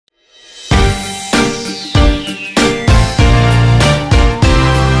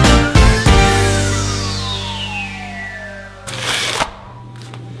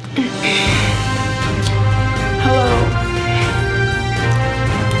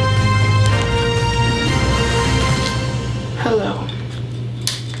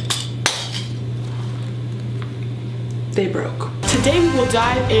they broke. Today we will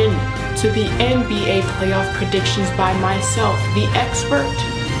dive in to the NBA playoff predictions by myself, the expert,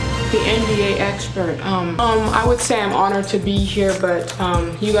 the NBA expert. I would say I'm honored to be here, but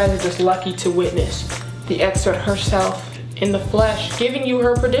you guys are just lucky to witness the expert herself in the flesh giving you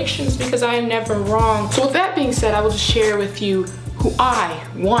her predictions, because I am never wrong. So with that being said, I will just share with you who I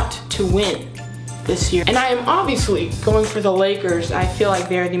want to win this year. And I am obviously going for the Lakers. I feel like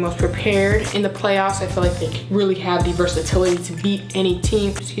they're the most prepared in the playoffs. I feel like they really have the versatility to beat any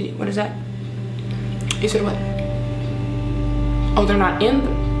team. Excuse me, what is that? You said what? Oh, they're not in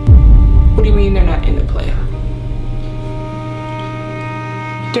the... What do you mean they're not in the playoff?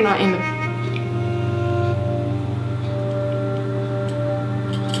 They're not in the...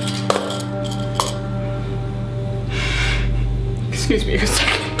 Excuse me a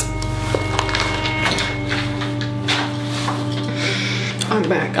second. I'm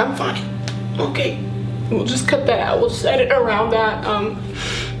back. I'm fine. Okay. We'll just cut that out. We'll just edit around that.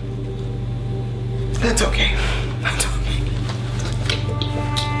 That's okay. That's okay.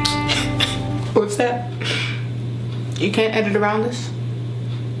 What's that? You can't edit around this?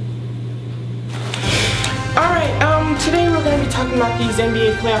 Alright, today we're going to be talking about these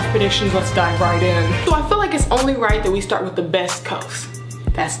NBA playoff predictions. Let's dive right in. So I feel like it's only right that we start with the best coast.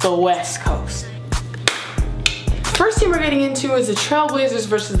 That's the West Coast. First team we're getting into is the Trailblazers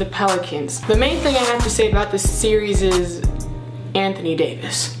versus the Pelicans. The main thing I have to say about this series is Anthony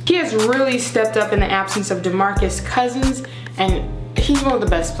Davis. He has really stepped up in the absence of DeMarcus Cousins, and he's one of the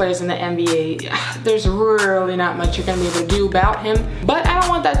best players in the NBA. There's really not much you're going to be able to do about him, but I don't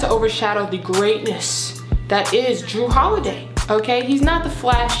want that to overshadow the greatness that is Jrue Holiday. Okay, he's not the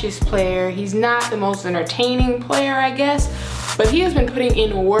flashiest player, he's not the most entertaining player, I guess, but he has been putting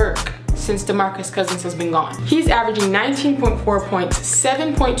in work since DeMarcus Cousins has been gone. He's averaging 19.4 points,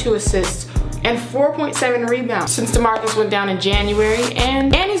 7.2 assists, and 4.7 rebounds since DeMarcus went down in January,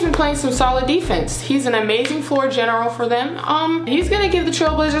 and he's been playing some solid defense. He's an amazing floor general for them. He's gonna give the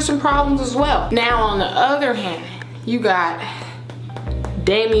Trailblazers some problems as well. Now on the other hand, you got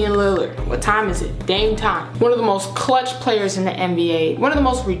Damian Lillard. What time is it? Dame time. One of the most clutch players in the NBA. One of the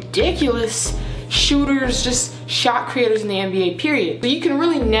most ridiculous shooters, just shot creators in the NBA, period. But you can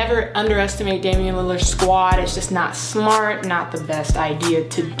really never underestimate Damian Lillard's squad. It's just not smart, not the best idea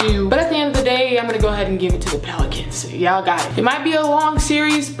to do. But at the end of the day, I'm gonna go ahead and give it to the Pelicans. So y'all got it. It might be a long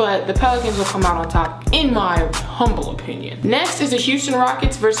series, but the Pelicans will come out on top, in my humble opinion. Next is the Houston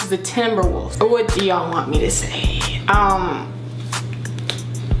Rockets versus the Timberwolves. What do y'all want me to say?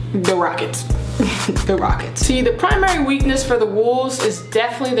 The Rockets. The Rockets. See, the primary weakness for the Wolves is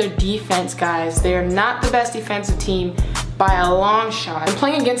definitely their defense, guys. They're not the best defensive team by a long shot. And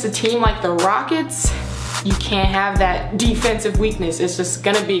playing against a team like the Rockets, you can't have that defensive weakness. It's just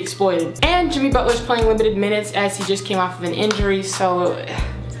gonna be exploited. And Jimmy Butler's playing limited minutes as he just came off of an injury, so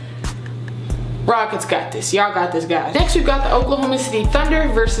Rockets got this. Y'all got this, guys. Next, we've got the Oklahoma City Thunder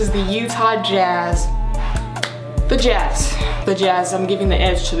versus the Utah Jazz. The Jazz. I'm giving the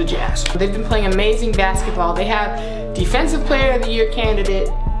edge to the Jazz. They've been playing amazing basketball. They have Defensive Player of the Year candidate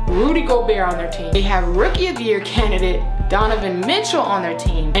Rudy Gobert on their team. They have Rookie of the Year candidate Donovan Mitchell on their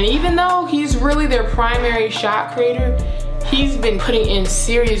team. And even though he's really their primary shot creator, he's been putting in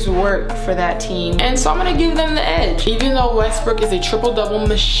serious work for that team. And so I'm gonna give them the edge. Even though Westbrook is a triple-double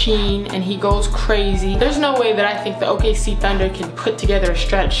machine and he goes crazy, there's no way that I think the OKC Thunder can put together a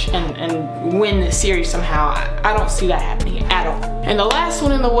stretch and win this series somehow. I don't see that happening at all. And the last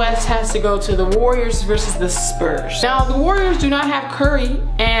one in the West has to go to the Warriors versus the Spurs. Now, the Warriors do not have Curry,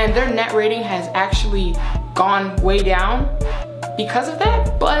 and their net rating has actually gone way down because of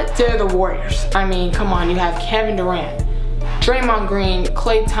that, but they're the Warriors. I mean, come on, you have Kevin Durant, Draymond Green,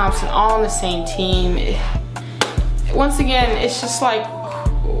 Klay Thompson, all on the same team. Once again, it's just like,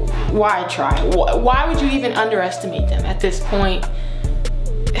 why try? Why would you even underestimate them at this point?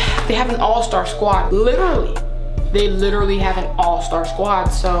 They have an all-star squad, literally. They literally have an all-star squad,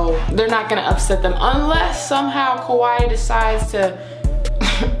 so they're not gonna upset them unless somehow Kawhi decides to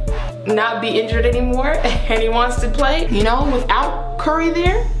not be injured anymore and he wants to play, you know, without Curry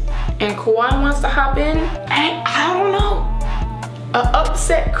there, and Kawhi wants to hop in. I don't know. An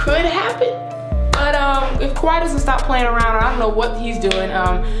upset could happen, but if Kawhi doesn't stop playing around, I don't know what he's doing.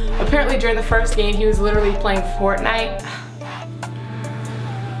 Apparently during the first game, he was literally playing Fortnite.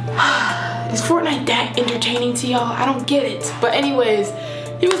 Is Fortnite that entertaining to y'all? I don't get it. But anyways,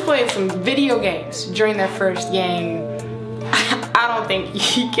 he was playing some video games during their first game. I don't think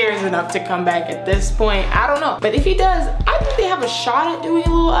he cares enough to come back at this point. I don't know. But if he does, I think they have a shot at doing a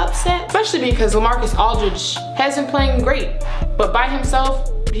little upset, especially because LaMarcus Aldridge has been playing great. But by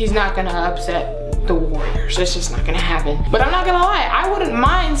himself, he's not gonna upset the Warriors. It's just not gonna happen. But I'm not gonna lie, I wouldn't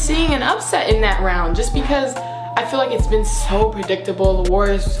mind seeing an upset in that round just because I feel like it's been so predictable. The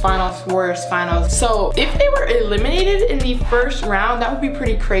Warriors finals. So if they were eliminated in the first round, that would be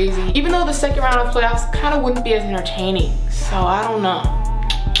pretty crazy. Even though the second round of playoffs kind of wouldn't be as entertaining. So I don't know.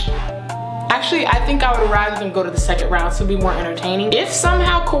 Actually, I think I would rather them go to the second round so it'd be more entertaining. If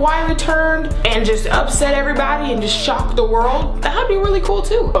somehow Kawhi returned and just upset everybody and just shocked the world, that would be really cool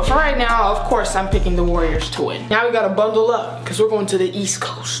too. But for right now, of course, I'm picking the Warriors to win. Now we gotta bundle up because we're going to the East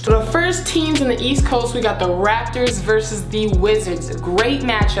Coast. So the first teams in the East Coast, we got the Raptors versus the Wizards. A great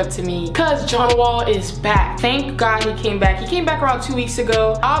matchup to me because John Wall is back. Thank God he came back. He came back around 2 weeks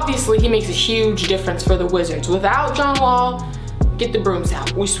ago. Obviously, he makes a huge difference for the Wizards. Without John Wall, get the brooms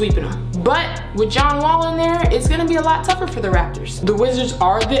out. We're sweeping them. But with John Wall in there, it's gonna be a lot tougher for the Raptors. The Wizards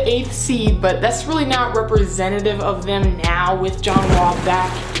are the 8th seed, but that's really not representative of them now with John Wall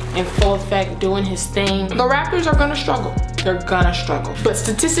back in full effect doing his thing. The Raptors are gonna struggle. They're gonna struggle. But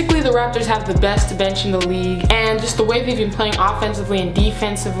statistically, the Raptors have the best bench in the league, and just the way they've been playing offensively and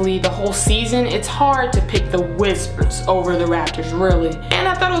defensively the whole season, it's hard to pick the Wizards over the Raptors, really. And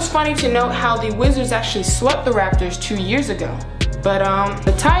I thought it was funny to note how the Wizards actually swept the Raptors 2 years ago. But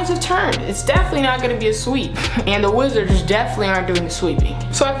the tides have turned. It's definitely not gonna be a sweep. And the Wizards definitely aren't doing the sweeping.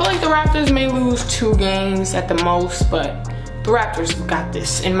 So I feel like the Raptors may lose 2 games at the most, but the Raptors have got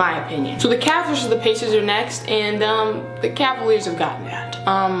this, in my opinion. So the Cavs versus the Pacers are next, and the Cavaliers have gotten that.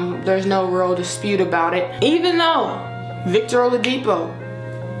 There's no real dispute about it. Even though Victor Oladipo,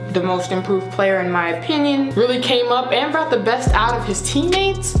 the most improved player in my opinion, really came up and brought the best out of his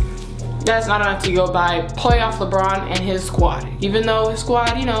teammates, that's not enough to go by playoff LeBron and his squad. Even though his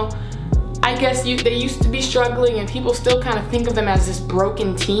squad, you know, I guess they used to be struggling and people still kind of think of them as this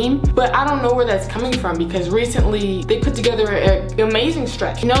broken team. But I don't know where that's coming from because recently they put together an amazing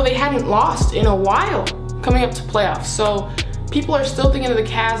stretch. You know, they hadn't lost in a while coming up to playoffs. So people are still thinking of the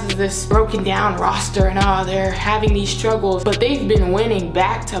Cavs as this broken down roster and oh, they're having these struggles, but they've been winning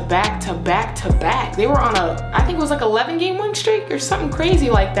back to back to back to back. They were on I think it was like 11-game win streak or something crazy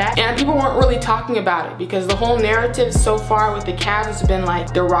like that. And people weren't really talking about it because the whole narrative so far with the Cavs has been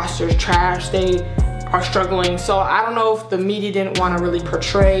like their roster's trash, they are struggling. So I don't know if the media didn't want to really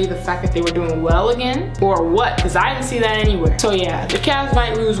portray the fact that they were doing well again or what, because I didn't see that anywhere. So yeah, the Cavs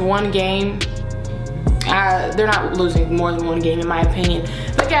might lose 1 game. They're not losing more than 1 game in my opinion.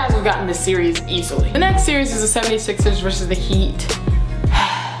 The Cavs have gotten this series easily. The next series is the 76ers versus the Heat.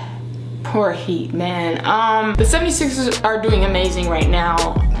 Poor Heat, man. The 76ers are doing amazing right now.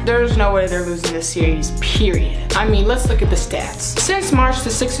 There's no way they're losing this series, period. I mean, let's look at the stats. Since March, the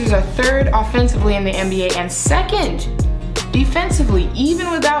Sixers are 3rd offensively in the NBA and 2nd defensively,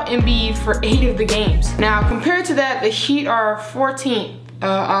 even without Embiid for 8 of the games. Now, compared to that, the Heat are 14th.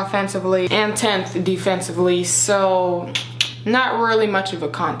 Offensively and 10th defensively, so not really much of a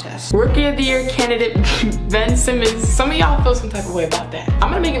contest. Rookie of the Year candidate Ben Simmons. Some of y'all feel some type of way about that. I'm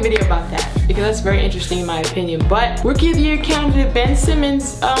gonna make a video about that because that's very interesting in my opinion. But Rookie of the Year candidate Ben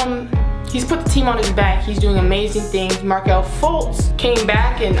Simmons, he's put the team on his back. He's doing amazing things. Markelle Fultz came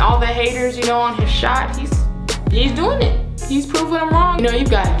back and all the haters, you know, on his shot, he's doing it. He's proving them wrong. You know,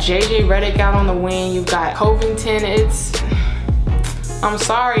 you've got JJ Redick out on the wing. You've got Covington. I'm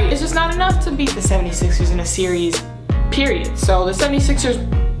sorry, it's just not enough to beat the 76ers in a series, period. So the 76ers,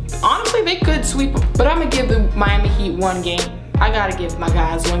 honestly, they could sweep them. But I'm gonna give the Miami Heat 1 game. I gotta give my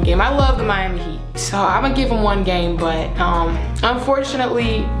guys 1 game. I love the Miami Heat. So I'm gonna give them 1 game, but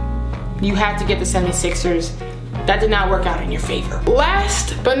unfortunately, you had to get the 76ers. That did not work out in your favor.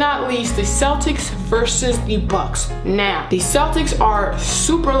 Last but not least, the Celtics versus the Bucks. Now, the Celtics are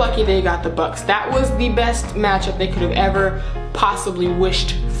super lucky they got the Bucks. That was the best matchup they could have ever possibly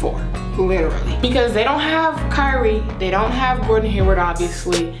wished for, literally. Because they don't have Kyrie, they don't have Gordon Hayward,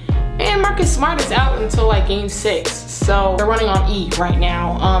 obviously, and Marcus Smart is out until like game 6. So they're running on E right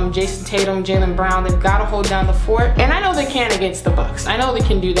now. Jason Tatum, Jaylen Brown, they've got to hold down the fort. And I know they can against the Bucks. I know they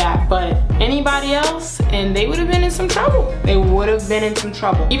can do that, but anybody else, and they would have been in some trouble. They would have been in some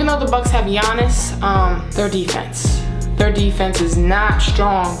trouble. Even though the Bucks have Giannis, their defense is not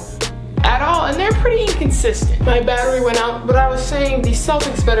strong at all, and they're pretty inconsistent. My battery went out, but I was saying the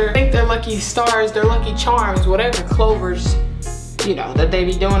Celtics better thank their lucky stars, their lucky charms, whatever clovers, you know, that they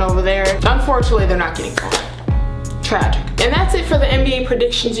be doing over there. Unfortunately, they're not getting caught. Tragic. And that's it for the NBA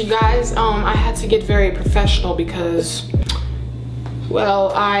predictions, you guys. I had to get very professional because, well,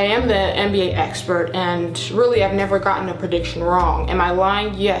 I am the NBA expert and really I've never gotten a prediction wrong. Am I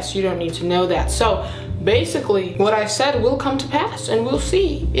lying? Yes, you don't need to know that. So basically what I said will come to pass and we'll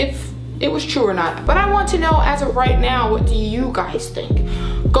see if it was true or not. But I want to know as of right now, what do you guys think?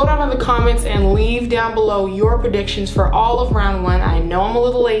 go down in the comments and leave down below your predictions for all of round 1. I know I'm a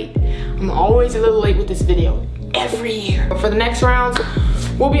little late. I'm always a little late with this video every year. But for the next rounds,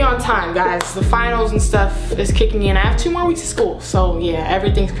 we'll be on time, guys. The finals and stuff is kicking in. I have 2 more weeks of school, so yeah,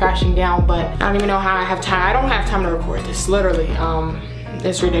 everything's crashing down, but I don't even know how I have time. I don't have time to record this, literally.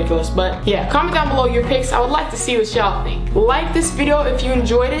 It's ridiculous, but yeah, comment down below your picks. I would like to see what y'all think. Like this video if you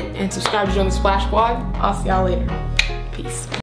enjoyed it, and subscribe to join the Splash Squad. I'll see y'all later. Peace.